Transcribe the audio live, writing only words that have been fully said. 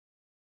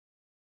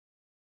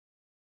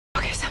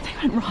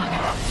went wrong?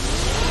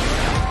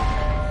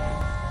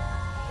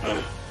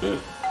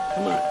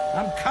 Come on.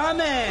 I'm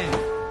coming!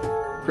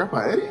 Grandpa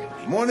Eddie?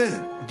 Come on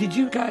in. Did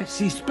you guys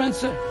see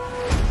Spencer?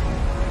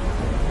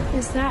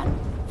 Who's that? I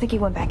think he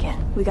went back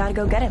in. We gotta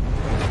go get him.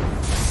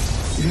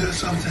 You hear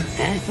something?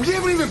 We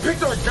haven't even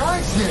picked our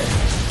guys yet.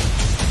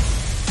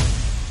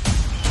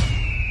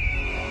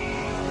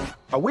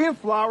 Are we in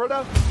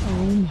Florida?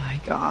 Oh my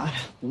God.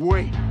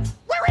 Wait.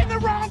 We're in the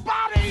wrong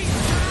body!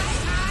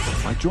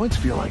 My joints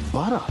feel like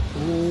butter.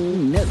 Oh,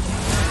 never.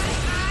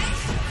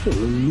 Feel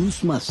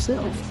loose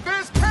myself.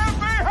 This can't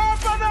be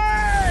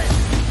happening!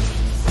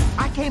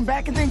 I came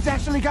back and things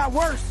actually got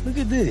worse. Look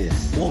at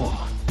this. 1,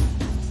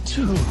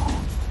 2,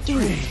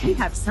 3. We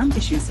have some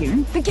issues here.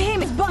 The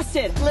game is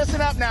busted!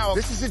 Listen up now.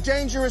 This is a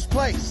dangerous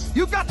place.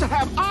 You got to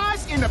have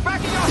eyes in the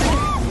back of your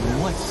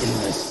head. What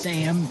in the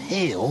Sam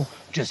hell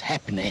just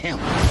happened to him?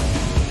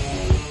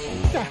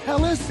 What the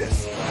hell is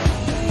this?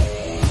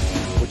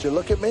 Would you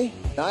look at me?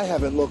 I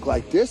haven't looked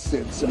like this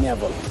since...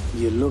 Never.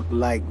 You look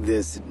like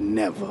this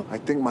never. I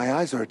think my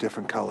eyes are a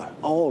different color.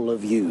 All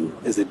of you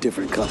is a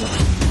different color.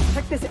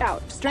 Check this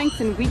out. Strengths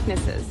and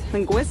weaknesses.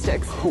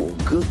 Linguistics. Oh,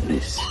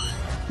 goodness.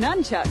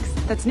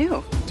 Nunchucks. That's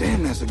new.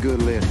 Damn, that's a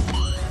good list.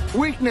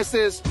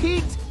 Weaknesses,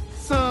 heat,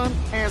 sun,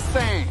 and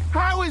sand.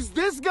 How is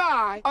this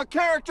guy a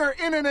character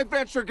in an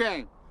adventure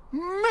game?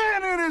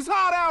 Man, it is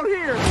hot out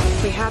here.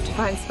 We have to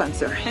find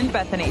Spencer and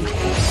Bethany.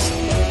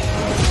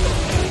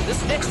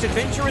 This next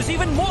adventure is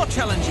even more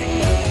challenging.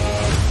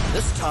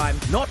 This time,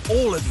 not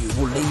all of you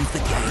will leave the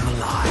game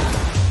alive.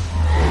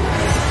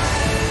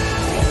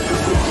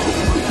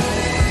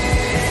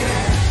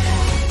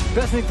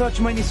 Bethany thought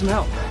you might need some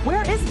help.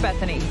 Where is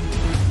Bethany?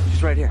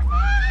 She's right here.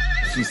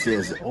 She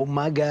says, oh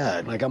my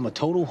God, like I'm a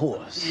total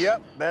horse.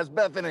 Yep, that's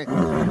Bethany.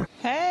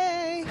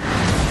 Hey.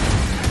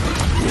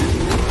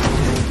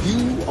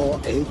 You are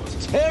a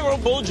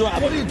terrible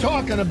driver. What are you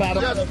talking about?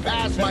 I just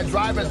passed my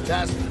driver's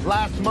test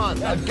last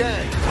month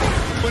again.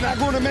 We're not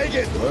going to make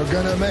it. We're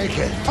going to make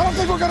it. I don't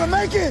think we're going to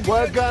make it.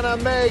 We're going to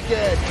make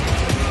it.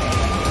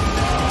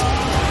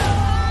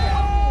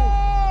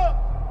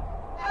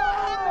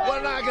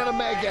 We're not going to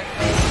make it.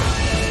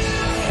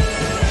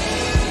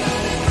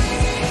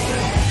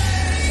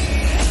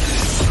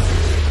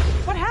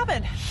 What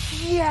happened?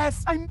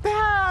 Yes, I'm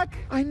back.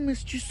 I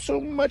missed you so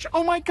much.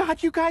 Oh my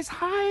God, you guys,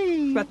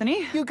 hi.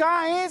 Bethany? You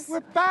guys,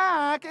 we're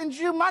back in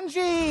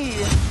Jumanji.